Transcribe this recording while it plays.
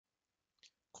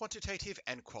Quantitative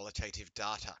and qualitative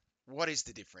data. What is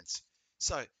the difference?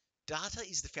 So, data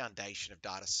is the foundation of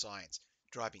data science,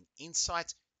 driving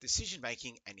insights, decision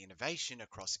making, and innovation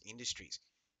across industries.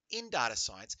 In data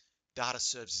science, data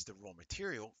serves as the raw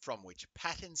material from which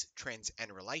patterns, trends,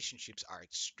 and relationships are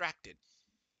extracted.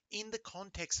 In the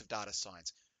context of data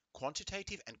science,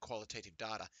 quantitative and qualitative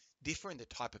data differ in the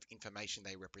type of information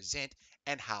they represent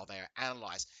and how they are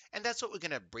analyzed. And that's what we're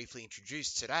going to briefly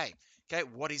introduce today. Okay,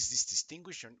 what is this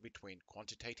distinction between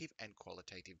quantitative and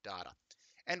qualitative data?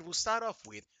 And we'll start off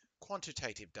with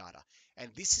quantitative data.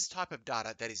 And this is type of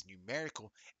data that is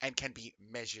numerical and can be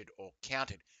measured or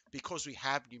counted. Because we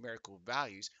have numerical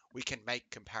values, we can make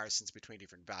comparisons between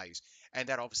different values. And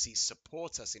that obviously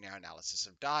supports us in our analysis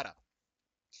of data.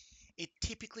 It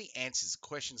typically answers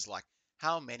questions like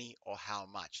how many or how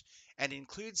much, and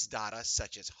includes data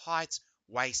such as heights,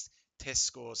 weights, test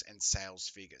scores, and sales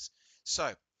figures.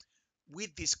 So,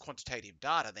 with this quantitative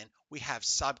data, then we have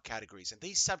subcategories, and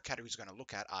these subcategories we're going to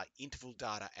look at are interval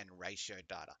data and ratio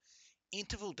data.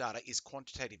 Interval data is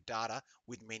quantitative data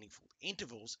with meaningful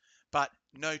intervals, but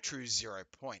no true 0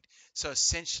 point. So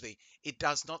essentially, it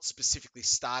does not specifically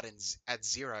start at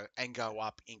zero and go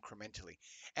up incrementally.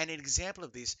 And an example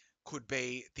of this could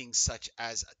be things such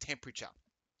as temperature,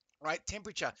 right?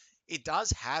 Temperature, it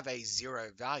does have a zero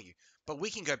value, but we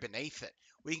can go beneath it.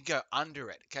 We can go under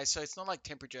it. Okay, so it's not like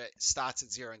temperature starts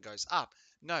at zero and goes up.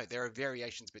 No, there are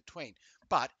variations between,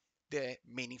 but there are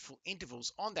meaningful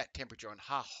intervals on that temperature on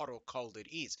how hot or cold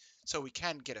it is. So we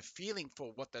can get a feeling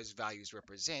for what those values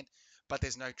represent, but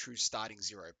there's no true starting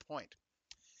 0 point.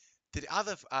 The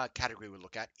other category we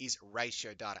look at is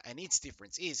ratio data, and its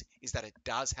difference is that it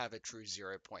does have a true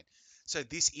 0 point. So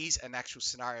this is an actual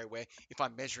scenario where if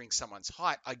I'm measuring someone's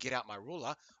height, I get out my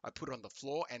ruler, I put it on the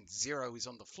floor, and 0 is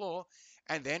on the floor,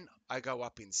 and then I go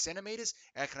up in centimeters,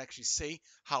 and I can actually see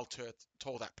how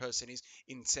tall that person is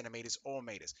in centimeters or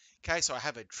meters. Okay, so I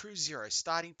have a true 0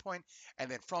 starting point,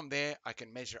 and then from there I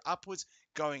can measure upwards,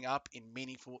 going up in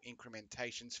meaningful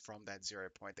incrementations from that 0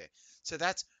 point there. So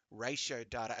that's ratio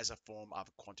data as a form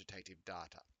of quantitative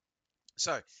data.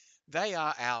 So they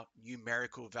are our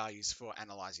numerical values for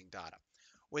analyzing data.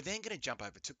 We're then going to jump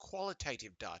over to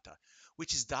qualitative data,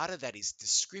 which is data that is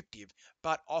descriptive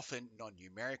but often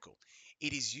non-numerical.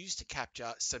 It is used to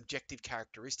capture subjective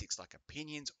characteristics like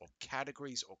opinions or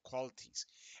categories or qualities.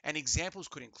 And examples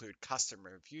could include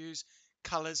customer reviews,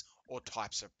 colors, or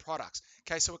types of products.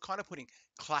 Okay, so we're kind of putting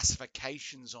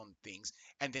classifications on things,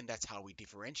 and then that's how we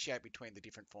differentiate between the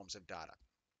different forms of data.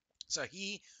 So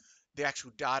here, the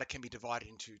actual data can be divided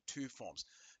into two forms,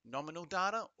 nominal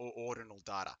data or ordinal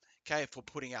data, okay, for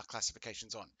putting our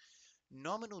classifications on.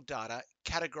 Nominal data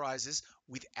categorizes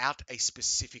without a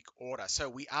specific order. So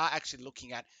we are actually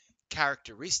looking at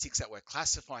characteristics that we're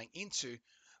classifying into,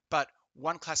 but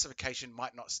one classification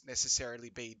might not necessarily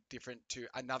be different to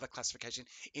another classification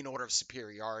in order of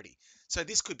superiority. So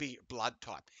this could be blood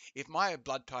type. If my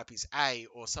blood type is A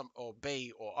or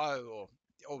B or O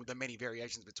or the many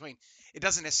variations between, it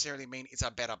doesn't necessarily mean it's a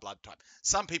better blood type.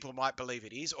 Some people might believe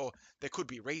it is, or there could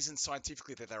be reasons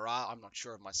scientifically that there are. I'm not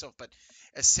sure of myself, but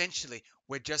essentially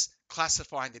we're just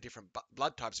classifying the different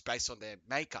blood types based on their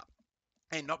makeup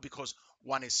and not because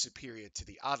one is superior to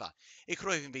the other. It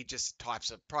could even be just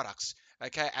types of products.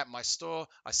 Okay, at my store,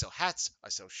 I sell hats, I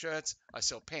sell shirts, I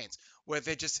sell pants, where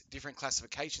they're just different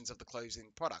classifications of the clothing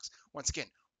products. Once again,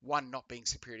 one not being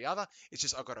superior to the other. It's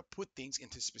just I've got to put things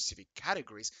into specific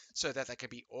categories so that they can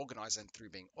be organized, and through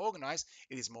being organized,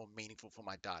 it is more meaningful for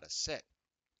my data set.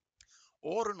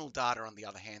 Ordinal data, on the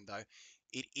other hand, though,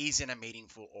 it is in a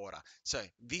meaningful order. So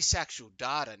this actual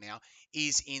data now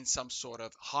is in some sort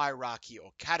of hierarchy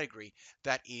or category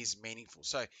that is meaningful.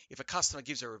 So if a customer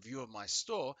gives a review of my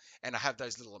store and I have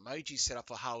those little emojis set up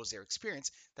for how was their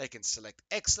experience, they can select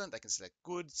excellent, they can select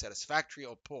good, satisfactory,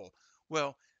 or poor.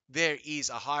 Well, there is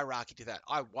a hierarchy to that.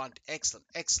 I want excellent.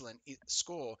 Excellent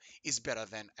score is better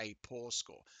than a poor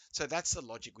score. So that's the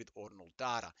logic with ordinal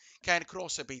data. Okay, and it could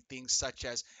also be things such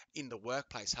as in the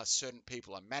workplace, how certain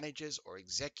people are managers or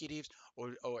executives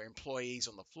or employees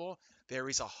on the floor. There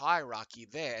is a hierarchy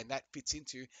there, and that fits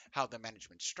into how the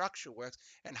management structure works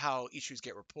and how issues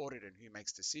get reported and who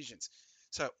makes decisions.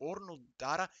 So ordinal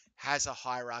data has a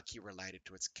hierarchy related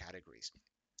to its categories.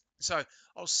 So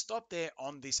I'll stop there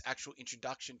on this actual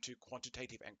introduction to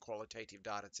quantitative and qualitative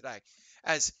data today,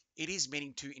 as It is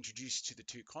meaning to introduce to the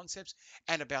two concepts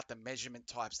and about the measurement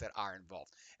types that are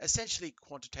involved. Essentially,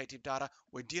 quantitative data,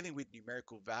 we're dealing with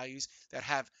numerical values that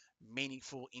have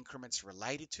meaningful increments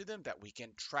related to them that we can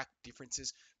track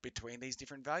differences between these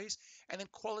different values. And then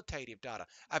qualitative data,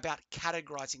 about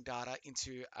categorizing data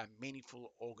into a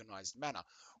meaningful, organized manner,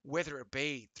 whether it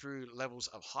be through levels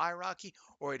of hierarchy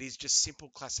or it is just simple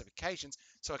classifications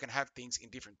so I can have things in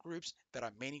different groups that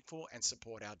are meaningful and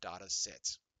support our data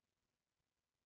sets.